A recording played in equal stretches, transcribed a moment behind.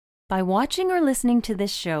By watching or listening to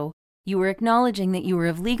this show, you are acknowledging that you are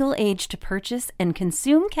of legal age to purchase and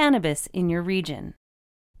consume cannabis in your region.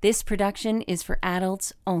 This production is for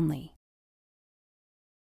adults only.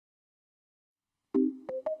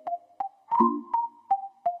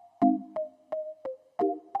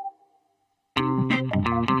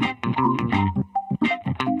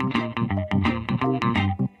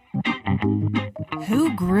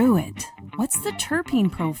 Who grew it? What's the terpene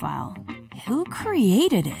profile? Who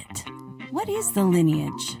created it? What is the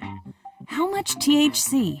lineage? How much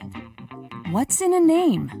THC? What's in a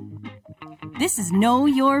name? This is Know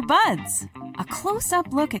Your Buds, a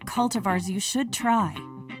close-up look at cultivars you should try.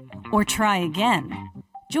 Or try again.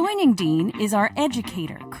 Joining Dean is our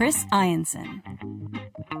educator, Chris Ianson.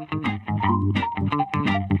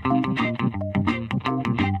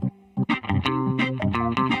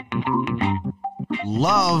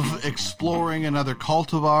 Love exploring another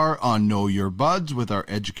cultivar on Know Your Buds with our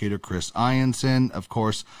educator, Chris Ianson. Of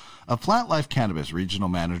course, of Plant Life Cannabis Regional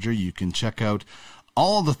Manager. You can check out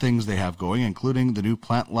all the things they have going, including the new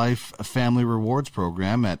Plant Life Family Rewards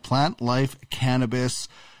Program at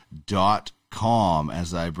plantlifecannabis.com.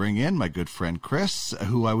 As I bring in my good friend Chris,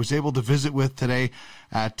 who I was able to visit with today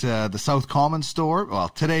at the South Common store. Well,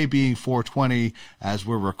 today being 420 as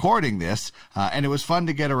we're recording this, and it was fun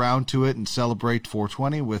to get around to it and celebrate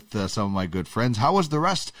 420 with some of my good friends. How was the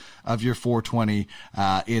rest of your 420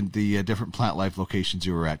 in the different Plant Life locations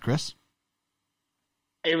you were at, Chris?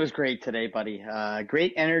 It was great today, buddy.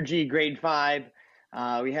 Great energy, great vibe.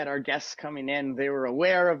 We had our guests coming in. They were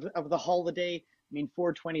aware of the holiday. I mean,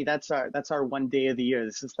 420, that's our one day of the year.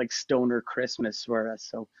 This is like stoner Christmas for us.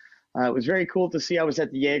 So it was very cool to see. I was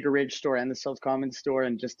at the Jaeger Ridge store and the South Common store,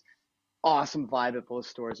 and just awesome vibe at both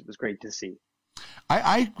stores. It was great to see.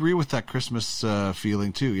 I agree with that Christmas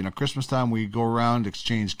feeling too. You know, Christmas time we go around,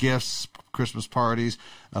 exchange gifts, Christmas parties.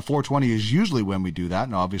 420 is usually when we do that,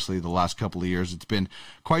 and obviously the last couple of years it's been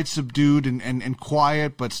quite subdued and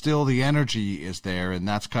quiet, but still the energy is there, and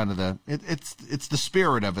that's kind of it's the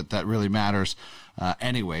spirit of it that really matters.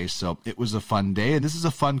 Anyway, so it was a fun day, and this is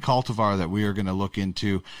a fun cultivar that we are going to look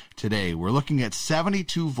into today. We're looking at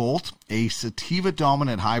 72 volt, a sativa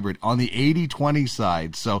dominant hybrid on the 80-20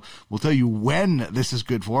 side. So we'll tell you when this is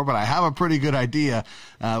good for, but I have a pretty good idea,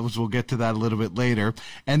 which we'll get to that a little bit later.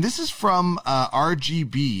 And this is from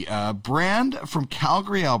RGB, a brand from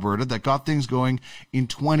Calgary, Alberta, that got things going in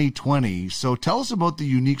 2020. So tell us about the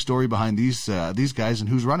unique story behind these guys and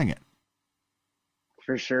who's running it.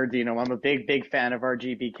 For sure, Dino. I'm a big fan of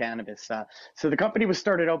RGB Cannabis. So the company was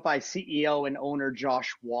started out by CEO and owner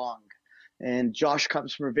Josh Wong. And Josh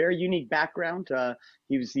comes from a very unique background.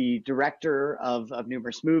 He was the director of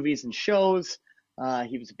numerous movies and shows.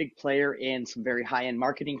 He was a big player in some very high-end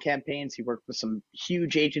marketing campaigns. He worked with some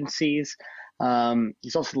huge agencies.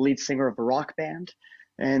 He's also the lead singer of a rock band.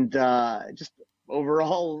 And just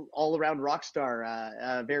overall, all-around rock star,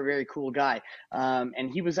 very, very cool guy.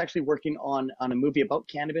 And he was actually working on a movie about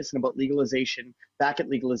cannabis and about legalization, back at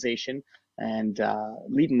legalization, and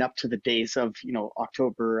leading up to the days of,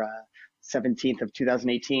 October 17th of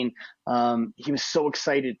 2018. He was so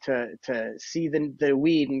excited to see the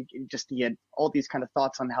weed, and just he had all these kind of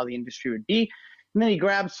thoughts on how the industry would be. And then he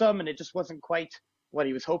grabbed some, and it just wasn't quite what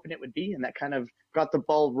he was hoping it would be, and that kind of got the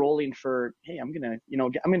ball rolling for, hey, I'm gonna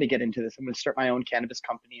get into this. I'm gonna start my own cannabis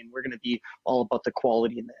company, and we're gonna be all about the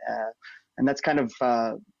quality, and that's kind of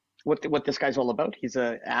what this guy's all about. He's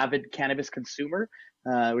an avid cannabis consumer,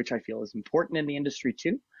 which I feel is important in the industry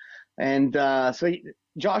too. And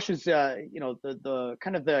Josh is the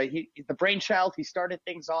brainchild. He started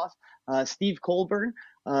things off. Steve Colburn,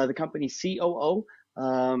 the company's COO.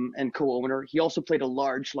 And co-owner. He also played a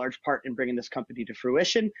large part in bringing this company to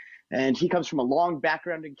fruition. And he comes from a long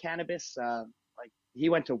background in cannabis. He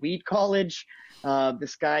went to weed college.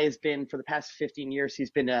 This guy has been, for the past 15 years, he's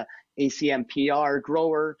been a ACMPR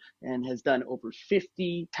grower and has done over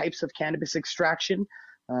 50 types of cannabis extraction.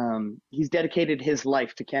 He's dedicated his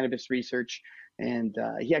life to cannabis research, and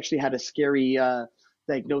he actually had a scary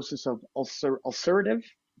diagnosis of ulcerative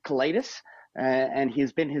colitis. And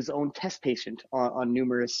he's been his own test patient on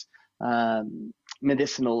numerous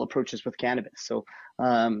medicinal approaches with cannabis. So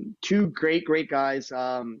two great guys.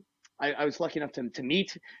 I was lucky enough to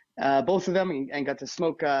meet both of them and got to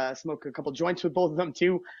smoke a couple joints with both of them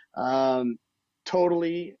too.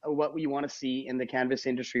 Totally what we want to see in the cannabis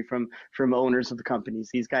industry from owners of the companies.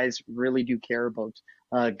 These guys really do care about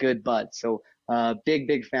good bud. So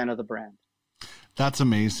big fan of the brand. That's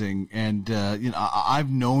amazing. And, I've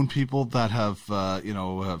known people that have,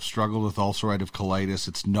 have struggled with ulcerative colitis.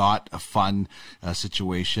 It's not a fun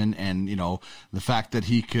situation. And, the fact that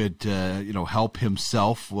he could, help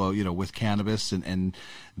himself, with cannabis and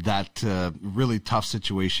that really tough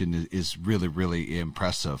situation is really, really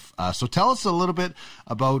impressive. So tell us a little bit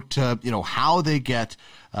about, how they get,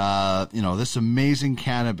 this amazing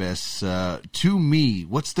cannabis to me.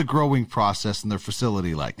 What's the growing process in their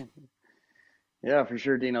facility like? Yeah, for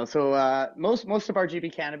sure, Dino. So most of our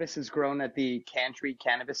RGB cannabis is grown at the Cantry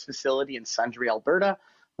Cannabis Facility in Sundre, Alberta.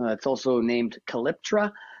 It's also named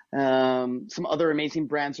Calyptra. Some other amazing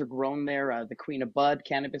brands are grown there. The Queen of Bud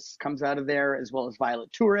cannabis comes out of there, as well as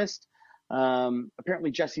Violet Tourist. Apparently,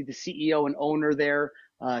 Jesse, the CEO and owner there,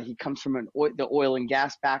 he comes from the oil and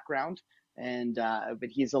gas background, but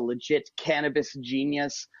he's a legit cannabis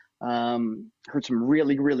genius. Heard some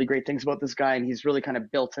really, really great things about this guy, and he's really kind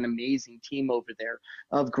of built an amazing team over there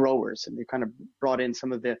of growers, and they kind of brought in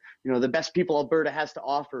some of the, the best people Alberta has to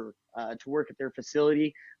offer to work at their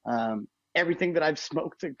facility. Everything that I've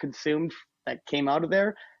smoked and consumed that came out of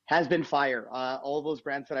there has been fire. All those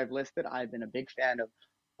brands that I've listed, I've been a big fan of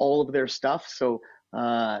all of their stuff. So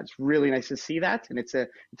it's really nice to see that. And it's a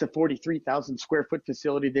 43,000 square foot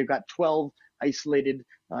facility. They've got 12 isolated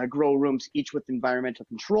grow rooms, each with environmental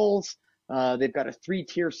controls. They've got a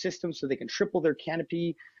 3-tier system so they can triple their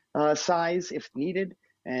canopy size if needed.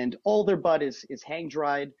 And all their bud is hang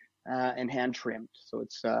dried and hand trimmed. So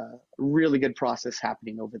it's a really good process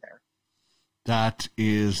happening over there. That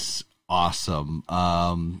is awesome.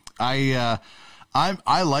 I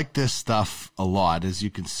like this stuff a lot, as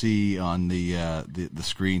you can see on the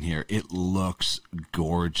screen here. It looks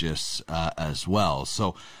gorgeous as well.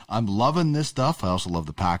 So I'm loving this stuff. I also love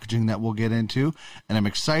the packaging that we'll get into, and I'm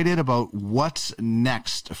excited about what's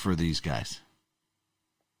next for these guys.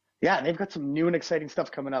 Yeah, they've got some new and exciting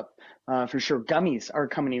stuff coming up for sure. Gummies are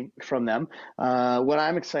coming from them. What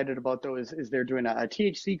I'm excited about, though, is they're doing a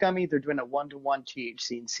THC gummy. They're doing a 1-to-1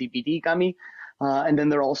 THC and CBD gummy. And then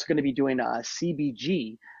they're also going to be doing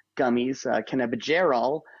CBG gummies,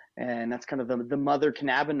 cannabigerol, and that's kind of the mother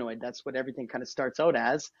cannabinoid. That's what everything kind of starts out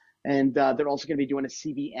as. And they're also going to be doing a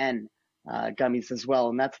CBN gummies as well,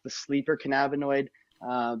 and that's the sleeper cannabinoid.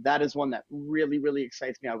 That is one that really, really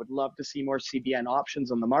excites me. I would love to see more CBN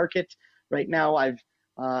options on the market. Right now, I've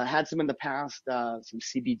had some in the past, some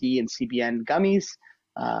CBD and CBN gummies.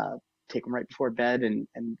 Take them right before bed, and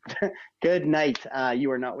good night.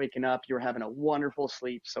 You are not waking up. You're having a wonderful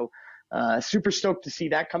sleep. So super stoked to see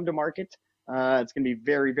that come to market. It's going to be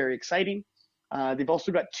very, very exciting. They've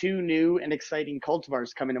also got 2 new and exciting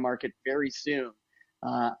cultivars coming to market very soon.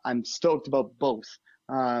 I'm stoked about both.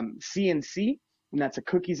 CNC, and that's a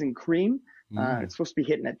cookies and cream. It's supposed to be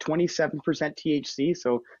hitting at 27% THC,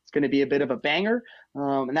 so it's going to be a bit of a banger.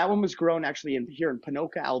 And that one was grown actually here in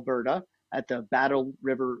Ponoka, Alberta, at the Battle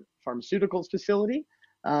River Pharmaceuticals facility.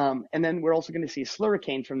 And then we're also going to see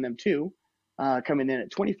slurricane from them too, coming in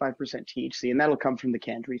at 25% THC, and that'll come from the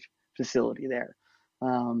Cantry facility there.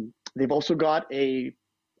 They've also got a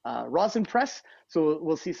rosin press, so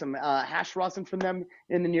we'll see some hash rosin from them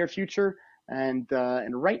in the near future. And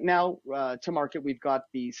right now to market, we've got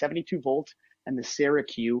the 72 volt and the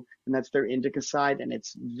Syracuse, and that's their indica side, and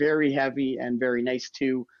it's very heavy and very nice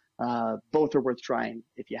too. Both are worth trying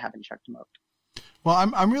if you haven't checked them out. Well,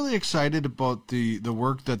 I'm really excited about the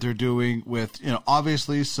work that they're doing with,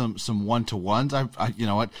 obviously some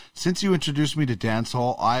 1-to-1s. Since you introduced me to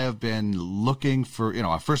dancehall, I have been looking for,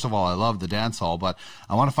 first of all, I love the dancehall, but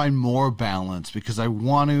I want to find more balance because I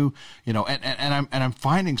want to, and I'm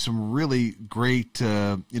finding some really great,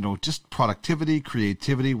 just productivity,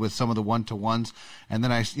 creativity with some of the 1-to-1s. And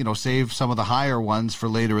then I, save some of the higher ones for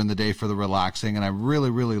later in the day for the relaxing. And I'm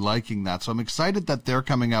really, really liking that. So I'm excited that they're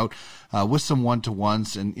coming out with some 1-to-1s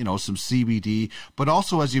and, some CBD, but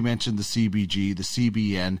also, as you mentioned, the CBG, the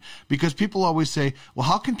CBN, because people always say, well,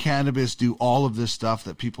 how can cannabis do all of this stuff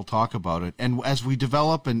that people talk about it? And as we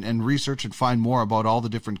develop and research and find more about all the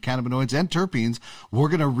different cannabinoids and terpenes, we're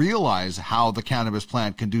going to realize how the cannabis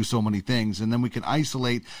plant can do so many things. And then we can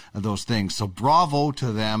isolate those things. So bravo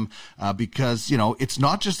to them, because, it's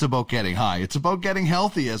not just about getting high. It's about getting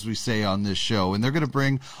healthy, as we say on this show. And they're going to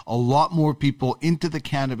bring a lot more people into the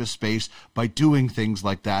cannabis space by doing things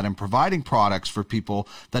like that and providing products for people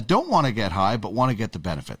that don't want to get high but want to get the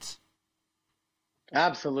benefits.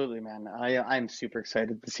 Absolutely, man. I'm super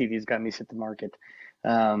excited to see these gummies hit the market.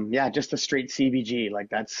 Just a straight CBG, like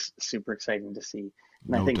that's super exciting to see.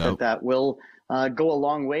 And I think that will go a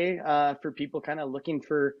long way for people kind of looking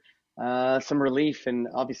for some relief, and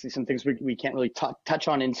obviously some things we can't really touch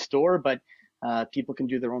on in store, but people can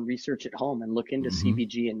do their own research at home and look into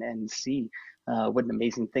CBG and see what an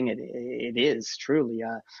amazing thing it is, truly.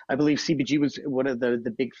 I believe CBG was one of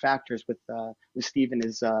the big factors with Steve and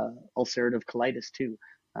his ulcerative colitis too.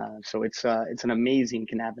 So it's an amazing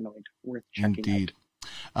cannabinoid worth checking Indeed.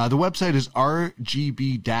 The website is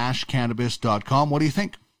rgb-cannabis.com. What do you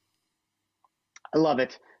think? I love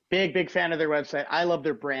it. Big fan of their website. I love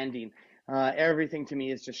their branding. Everything to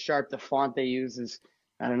me is just sharp. The font they use is,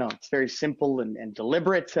 I don't know, it's very simple and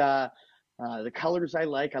deliberate. The colors I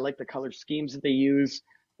like the color schemes that they use.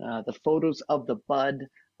 The photos of the bud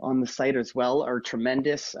on the site as well are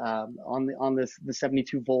tremendous. On the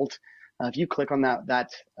 72 volt, if you click on that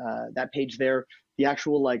page there, the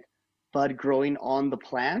actual like bud growing on the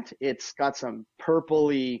plant, it's got some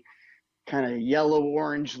purpley kind of yellow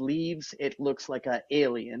orange leaves. It looks like an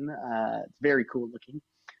alien. It's very cool looking.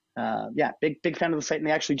 Big fan of the site. And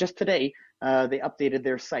they actually just today they updated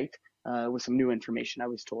their site with some new information, I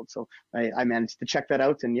was told. So I managed to check that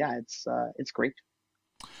out, and it's great.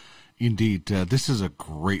 Indeed. This is a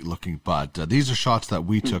great looking bud. These are shots that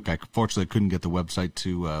we took. I fortunately couldn't get the website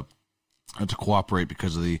to cooperate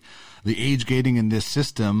because of the age gating in this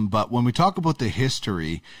system. But when we talk about the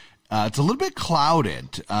history, it's a little bit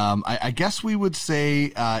clouded. I guess we would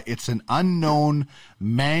say it's an unknown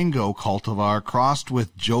mango cultivar crossed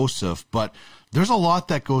with Joseph, but there's a lot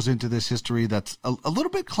that goes into this history that's a little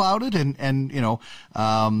bit clouded and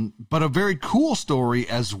but a very cool story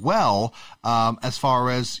as well, as far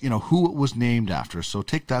as, who it was named after. So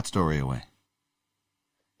take that story away.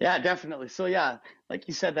 Yeah, definitely. So like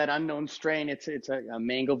you said, that unknown strain, it's a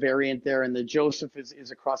mango variant there, and the Joseph is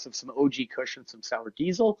a cross of some OG Kush and some sour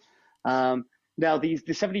diesel. Now the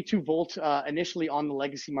 72 volt, initially on the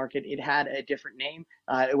legacy market, it had a different name.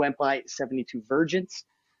 It went by 72 Virgins,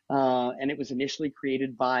 and it was initially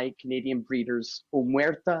created by Canadian breeders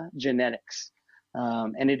Omerta Genetics.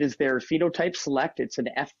 And it is their phenotype select. It's an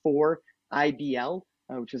F4 IBL,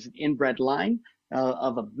 which is an inbred line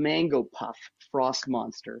of a mango puff frost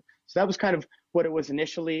monster. So that was kind of what it was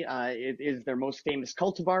initially. It is their most famous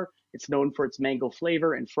cultivar. It's known for its mango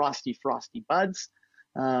flavor and frosty buds.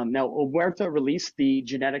 Now, Omerta released the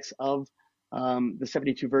genetics of the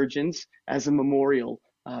 72 Virgins as a memorial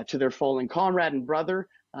to their fallen comrade and brother,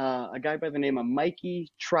 a guy by the name of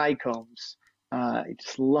Mikey Trichomes. I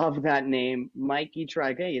just love that name, Mikey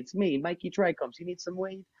Trichomes. Hey, it's me, Mikey Trichomes. You need some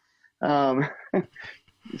weed?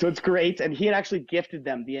 So it's great. And he had actually gifted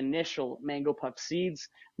them the initial mango puff seeds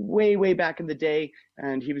way back in the day.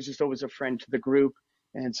 And he was just always a friend to the group.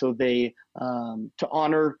 And so they, to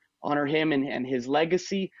honor him and his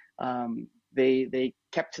legacy, they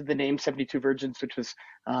kept to the name 72 Virgins, which was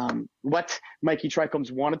what Mikey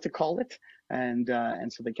Trichomes wanted to call it, and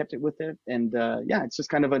so they kept it with it. And it's just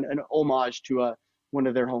kind of an homage to one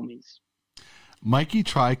of their homies. Mikey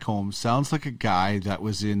Trichomes sounds like a guy that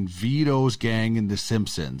was in Vito's gang in The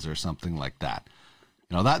Simpsons or something like that.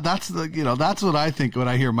 That's what I think when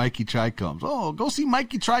I hear Mikey Trichomes. Oh, go see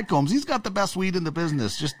Mikey Trichomes. He's got the best weed in the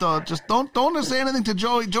business. Just don't say anything to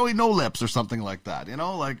Joey No Lips or something like that.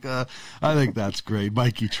 I think that's great.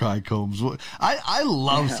 Mikey Trichomes. I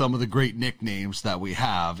love some of the great nicknames that we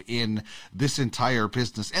have in this entire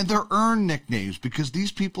business, and they're earned nicknames because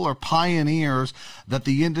these people are pioneers that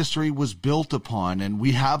the industry was built upon, and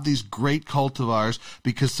we have these great cultivars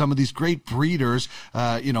because some of these great breeders,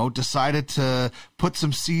 decided to put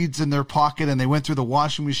some seeds in their pocket and they went through the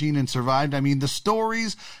washing machine and survived. I mean, the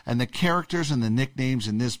stories and the characters and the nicknames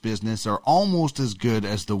in this business are almost as good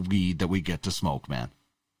as the weed that we get to smoke, man.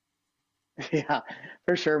 Yeah,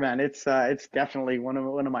 for sure, man. It's definitely one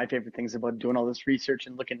of my favorite things about doing all this research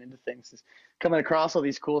and looking into things is coming across all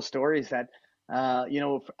these cool stories that,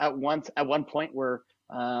 at one point were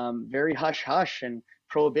very hush hush and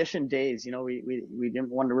prohibition days. We didn't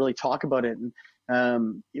want to really talk about it, and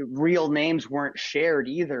real names weren't shared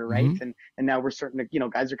either, right? Mm-hmm. And now we're starting to,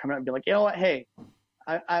 guys are coming up and be like, what? Hey,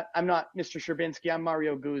 I'm not Mr. Sherbinsky. I'm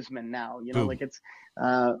Mario Guzman now. Like it's,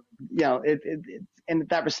 and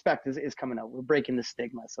that respect is coming out. We're breaking the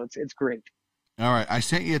stigma, so it's great. All right. I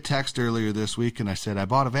sent you a text earlier this week, and I said I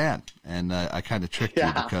bought a van, and I kind of tricked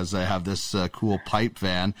you because I have this cool pipe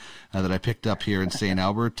van that I picked up here in St.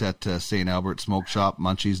 Albert at St. Albert Smoke Shop,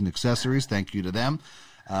 Munchies and Accessories. Thank you to them.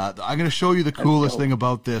 I'm going to show you the coolest thing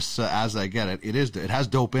about this as I get it. It has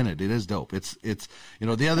dope in it. It is dope. It's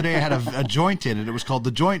the other day I had a joint in it. It was called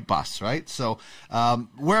the Joint Bus, right? So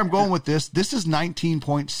where I'm going with this is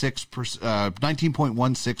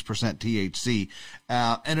 19.16% THC.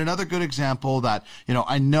 And another good example that,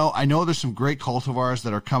 I know there's some great cultivars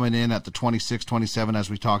that are coming in at the 26, 27 as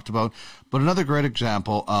we talked about, but another great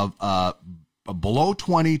example of below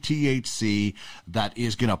 20 THC that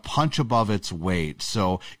is going to punch above its weight.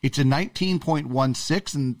 So it's a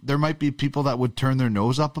 19.16, and there might be people that would turn their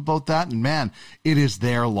nose up about that. And man, it is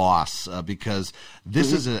their loss because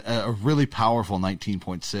this is a really powerful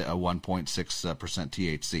 1.6%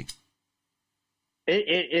 THC.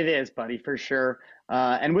 It is, buddy, for sure.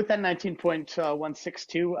 And with that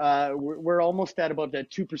 19.162, we're almost at about the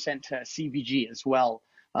 2% CBG as well,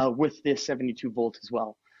 with this 72 volt as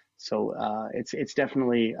well. So it's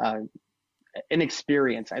definitely an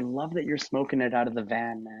experience. I love that you're smoking it out of the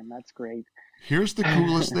van, man. That's great. Here's the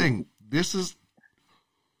coolest thing. This is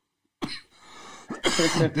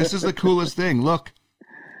the coolest thing. Look,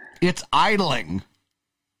 it's idling.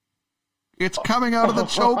 It's coming out of the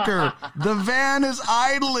choker. The van is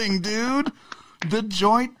idling, dude. The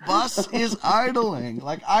joint bus is idling.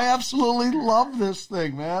 Like, I absolutely love this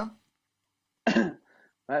thing, man.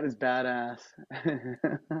 That is badass.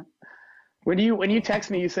 When you text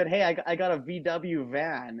me, you said, "Hey, I got a VW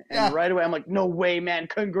van," and right away I'm like, "No way, man!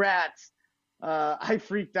 Congrats!" I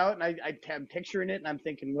freaked out, and I'm picturing it, and I'm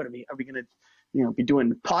thinking, "What are we gonna, be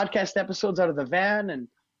doing podcast episodes out of the van?" And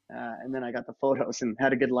then I got the photos and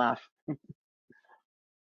had a good laugh.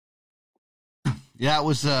 Yeah, it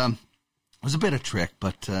was a bit of trick,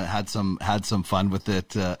 but had some fun with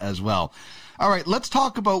it as well. All right, let's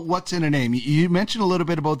talk about what's in a name. You mentioned a little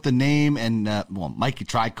bit about the name, and Mikey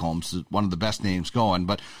Trichomes is one of the best names going.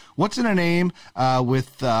 But what's in a name? We're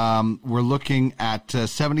looking at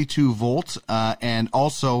 72 volts, and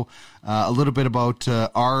also a little bit about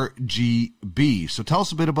RGB. So tell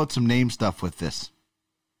us a bit about some name stuff with this.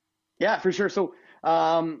 Yeah, for sure. So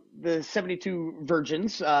the 72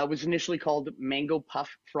 Virgins was initially called Mango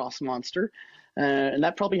Puff Frost Monster, and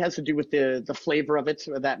that probably has to do with the flavor of it,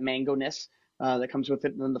 or that mango-ness that comes with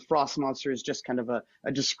it. And then the Frost Monster is just kind of a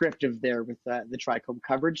descriptive there with the trichome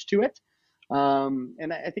coverage to it.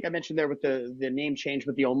 And I think I mentioned there with the name change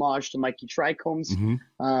with the homage to Mikey Trichomes. Mm-hmm.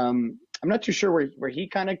 I'm not too sure where he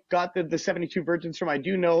kind of got the 72 Virgins from. I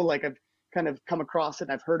do know, like, I've kind of come across it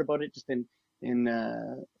and I've heard about it just in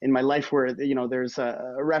my life, where there's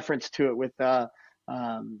a reference to it with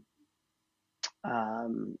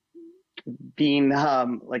being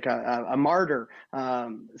like a martyr,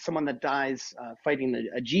 someone that dies fighting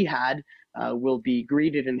a jihad will be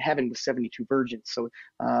greeted in heaven with 72 virgins. So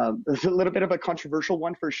it's a little bit of a controversial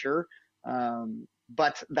one for sure,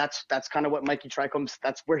 but that's kind of what Mikey Trichomes,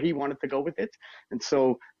 that's where he wanted to go with it. And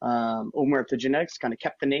so Omerta Genetics kind of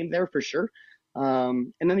kept the name there for sure.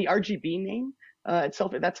 And then the RGB name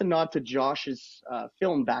itself, that's a nod to Josh's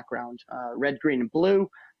film background, red, green, and blue.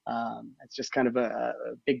 It's just kind of a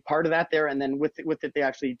big part of that there. And then with it, they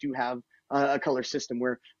actually do have a color system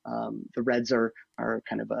where the reds are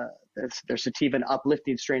kind of they're sativa and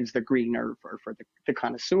uplifting strains. The green are for the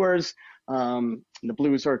connoisseurs. And the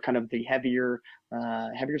blues are kind of the heavier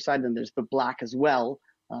side. And then there's the black as well,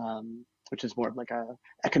 which is more of like a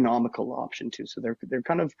economical option too. So they're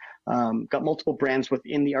kind of got multiple brands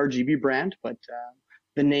within the RGB brand, but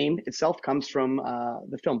the name itself comes from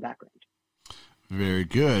the film background. Very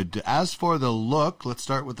good. As for the look, let's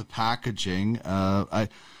start with the packaging.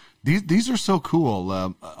 These are so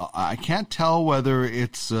cool. I can't tell whether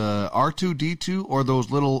it's R2D2 or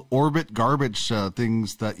those little orbit garbage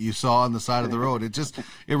things that you saw on the side of the road.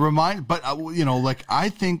 It reminds, but like, I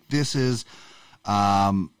think this is,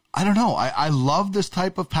 I don't know. I love this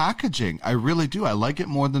type of packaging. I really do. I like it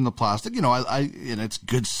more than the plastic. And it's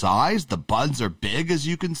good size. The buds are big, as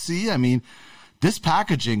you can see. I mean, this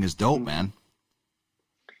packaging is dope, man.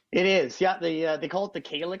 It is. Yeah. They call it the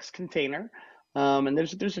Calyx container. And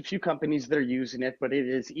there's a few companies that are using it, but it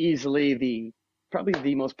is easily probably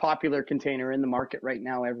the most popular container in the market right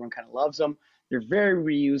now. Everyone kind of loves them. They're very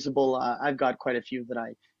reusable. I've got quite a few that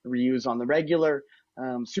I reuse on the regular.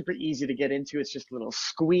 Super easy to get into. It's just a little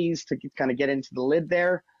squeeze to kind of get into the lid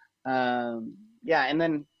there. And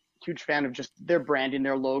then huge fan of just their branding,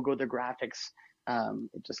 their logo, their graphics.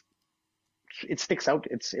 It sticks out.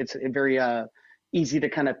 It's very easy to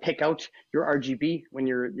kind of pick out your RGB when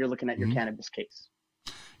you're looking at your cannabis case.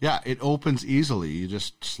 Yeah, it opens easily. You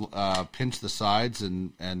just pinch the sides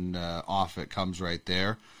and off it comes right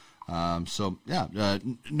there. No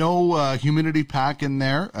humidity pack in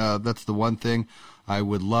there. That's the one thing I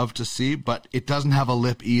would love to see, but it doesn't have a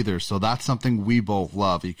lip either. So that's something we both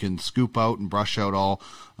love. You can scoop out and brush out all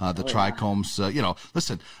the trichomes.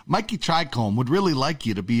 Listen, Mikey Trichome would really like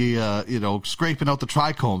you to be, scraping out the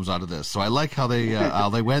trichomes out of this. So I like how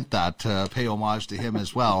they went that, pay homage to him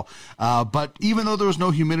as well. But even though there was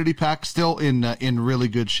no humidity pack, still in really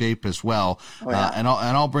good shape as well. And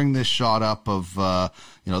I'll bring this shot up of,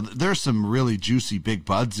 there's some really juicy big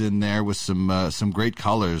buds in there with some great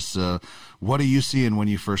colors. What are you seeing when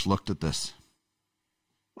you first looked at this?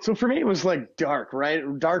 So for me, it was like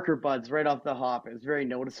darker buds right off the hop. It was very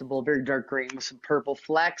noticeable, very dark green with some purple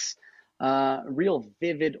flecks, real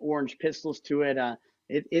vivid orange pistils to it.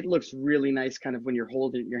 It looks really nice kind of when you're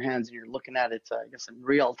holding it in your hands and you're looking at it, I guess, in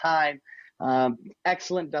real time.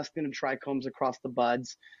 Excellent dusting and trichomes across the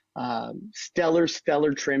buds.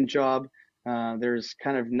 Stellar trim job. There's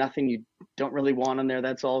kind of nothing you don't really want on there.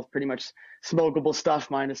 That's all pretty much smokable stuff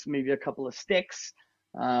minus maybe a couple of sticks.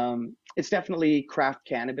 It's definitely craft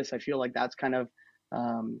cannabis. I feel like that's kind of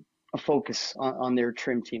a focus on their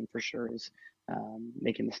trim team for sure, is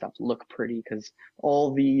making the stuff look pretty, because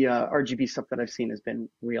all the RGB stuff that I've seen has been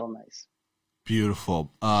real nice.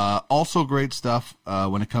 Beautiful. Also great stuff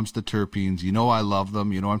when it comes to terpenes. I love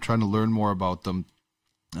them. I'm trying to learn more about them.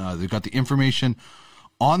 They've got the information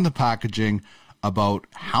on the packaging about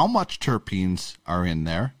how much terpenes are in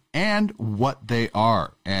there and what they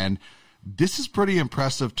are. And this is pretty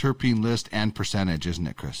impressive terpene list and percentage, isn't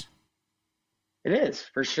it, Chris? It is,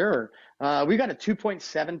 for sure. We got a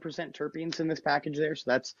 2.7% terpenes in this package there, so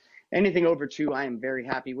that's anything over 2 I am very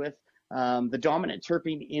happy with. The dominant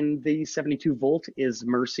terpene in the 72 volt is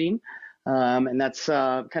myrcene, and that's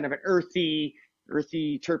kind of an earthy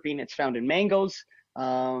terpene. It's found in mangoes.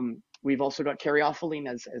 We've also got caryophyllene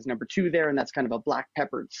as number 2 there, and that's kind of a black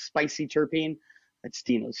peppered spicy terpene. That's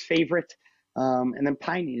Dino's favorite. And then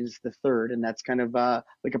pinene is the 3rd, and that's kind of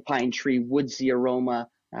like a pine tree woodsy aroma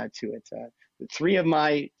to it. 3 of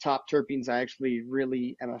my top terpenes, I actually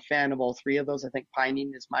really am a fan of all 3 of those. I think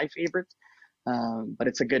pinene is my favorite, but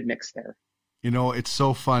it's a good mix there. It's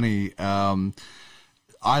so funny.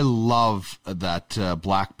 I love that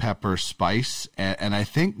black pepper spice, and I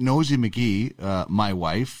think Nosy McGee, my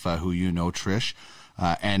wife, who Trish,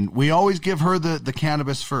 and we always give her the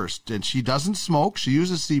cannabis first, and she doesn't smoke. She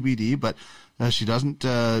uses CBD, but she doesn't,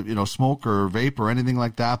 smoke or vape or anything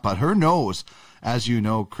like that. But her nose, as you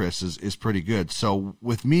know, Chris, is pretty good. So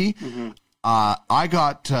with me, I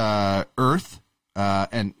got earth.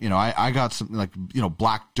 And I got something like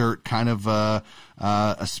black dirt kind of a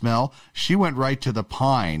smell. She went right to the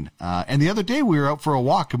pine. And the other day we were out for a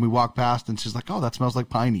walk and we walked past and she's like, "Oh, that smells like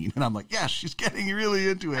pinene." And I'm like, "Yes, she's getting really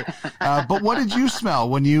into it." But what did you smell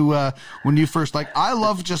when you first, I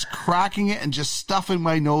love just cracking it and just stuffing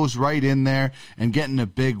my nose right in there and getting a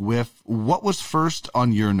big whiff. What was first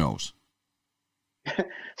on your nose?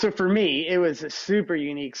 So for me, it was a super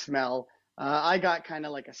unique smell. I got kind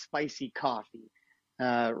of like a spicy coffee.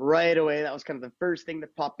 Right away, that was kind of the first thing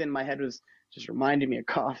that popped in my head, was just reminding me of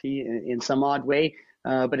coffee in some odd way.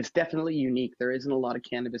 But it's definitely unique. There isn't a lot of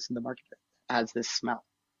cannabis in the market that has this smell.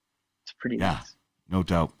 It's pretty nice. No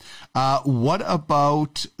doubt. What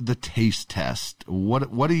about the taste test?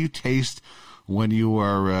 What do you taste when you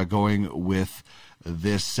are going with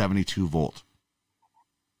this 72 volt?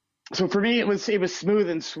 So for me, it was smooth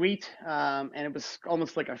and sweet, and it was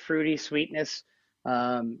almost like a fruity sweetness.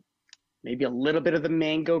 Maybe a little bit of the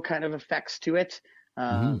mango kind of effects to it,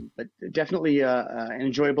 but definitely an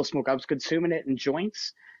enjoyable smoke. I was consuming it in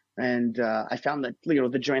joints, and I found that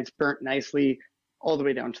the joints burnt nicely all the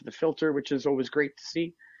way down to the filter, which is always great to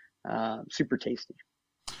see. Super tasty.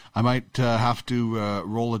 I might have to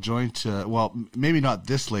roll a joint. Well, maybe not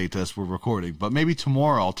this late as we're recording, but maybe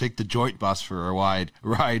tomorrow I'll take the joint bus for a ride,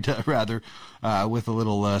 with a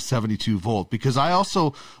little 72 volt, because I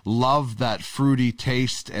also love that fruity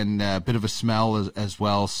taste and a bit of a smell as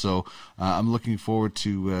well. So I'm looking forward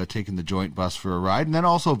to taking the joint bus for a ride, and then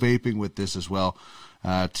also vaping with this as well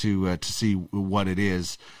to see what it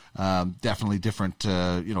is. Definitely different,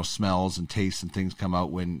 smells and tastes and things come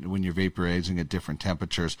out when you're vaporizing at different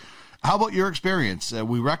temperatures. How about your experience?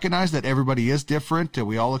 We recognize that everybody is different.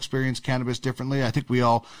 We all experience cannabis differently. I think we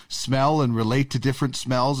all smell and relate to different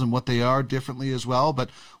smells and what they are differently as well. But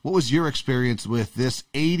what was your experience with this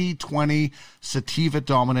 80-20 sativa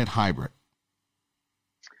dominant hybrid?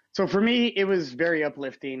 So for me, it was very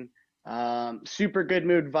uplifting. Super good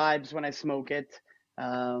mood vibes when I smoke it.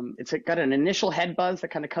 It's got an initial head buzz that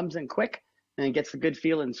kind of comes in quick and it gets the good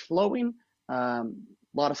feelings flowing. A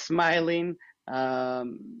lot of smiling.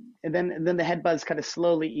 And then the head buzz kind of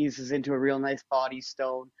slowly eases into a real nice body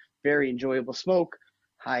stone. Very enjoyable smoke.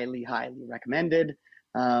 Highly recommended.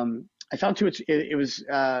 I found too it was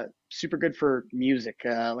super good for music.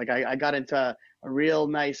 I got into a real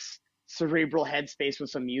nice cerebral headspace with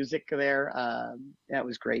some music there. That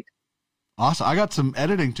was great. Awesome. I got some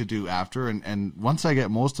editing to do after, and once I get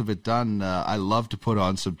most of it done, I love to put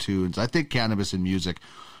on some tunes. I think cannabis and music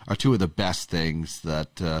are two of the best things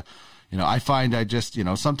that I find I just,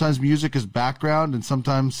 sometimes music is background, and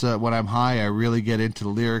sometimes when I'm high, I really get into the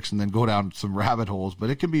lyrics and then go down some rabbit holes, but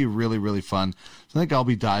it can be really, really fun. So I think I'll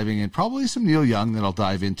be diving in, probably some Neil Young that I'll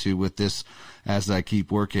dive into with this as I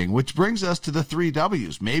keep working, which brings us to the 3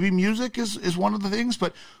 W's. Maybe music is one of the things,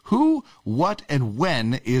 but who, what, and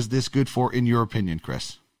when is this good for, in your opinion,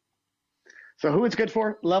 Chris? So who it's good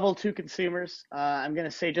for? Level 2 consumers. I'm going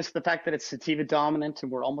to say just the fact that it's sativa dominant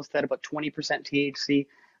and we're almost at about 20% THC.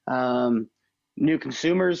 New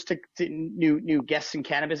consumers to new guests in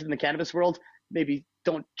cannabis, in the cannabis world, maybe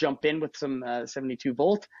don't jump in with some 72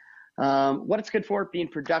 volt. What it's good for, being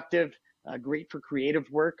productive, great for creative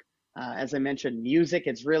work. As I mentioned, music,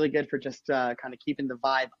 it's really good for just kind of keeping the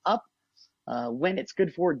vibe up. When it's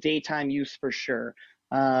good for, daytime use for sure.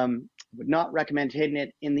 Would not recommend hitting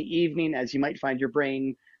it in the evening, as you might find your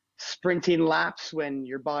brain sprinting laps when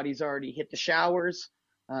your body's already hit the showers.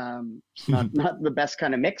 Not the best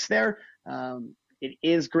kind of mix there. It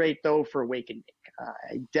is great though for wake and bake.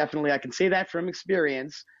 I can say that from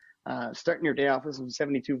experience. Starting your day off with some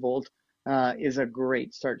 72 volt is a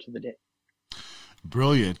great start to the day.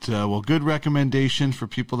 Brilliant. Well, good recommendation for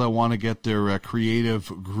people that want to get their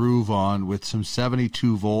creative groove on with some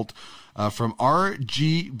 72 volt from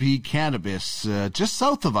RGB Cannabis, just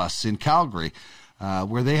south of us in Calgary,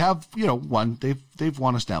 where they have, they've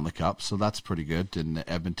won a Stanley Cup, so that's pretty good. And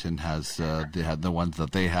Edmonton they had the ones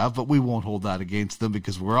that they have, but we won't hold that against them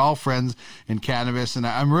because we're all friends in cannabis. And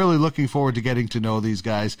I'm really looking forward to getting to know these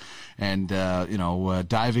guys and,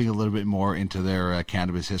 diving a little bit more into their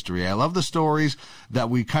cannabis history. I love the stories that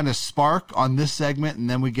we kind of spark on this segment, and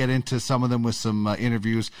then we get into some of them with some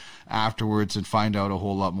interviews afterwards and find out a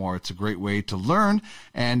whole lot more. It's a great way to learn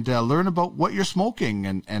and learn about what you're smoking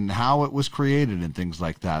and how it was created and things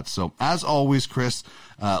like that. So as always, Chris,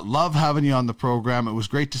 love having you on the program. It was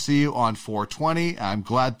great to see you on 420. I'm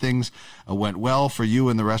glad things went well for you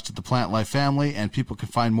and the rest of the Plant Life family, and people can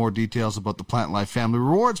find more details about the Plant Life Family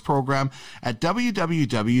Rewards program at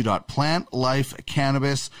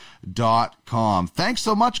www.plantlifecannabis.com. Thanks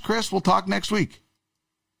so much, Chris. We'll talk next week.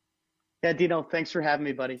 Yeah, Dino, thanks for having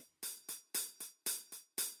me, buddy.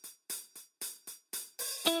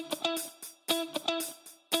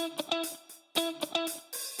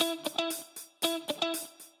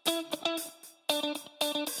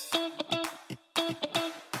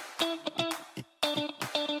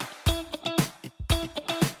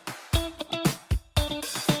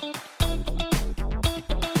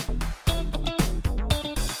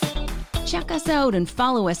 Check us out and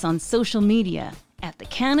follow us on social media at The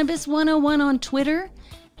Cannabis 101 on Twitter,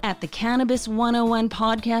 at The Cannabis 101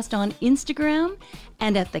 Podcast on Instagram,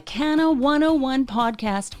 and at The Canna 101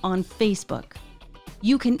 Podcast on Facebook.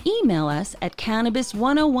 You can email us at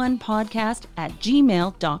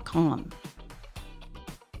cannabis101podcast@gmail.com.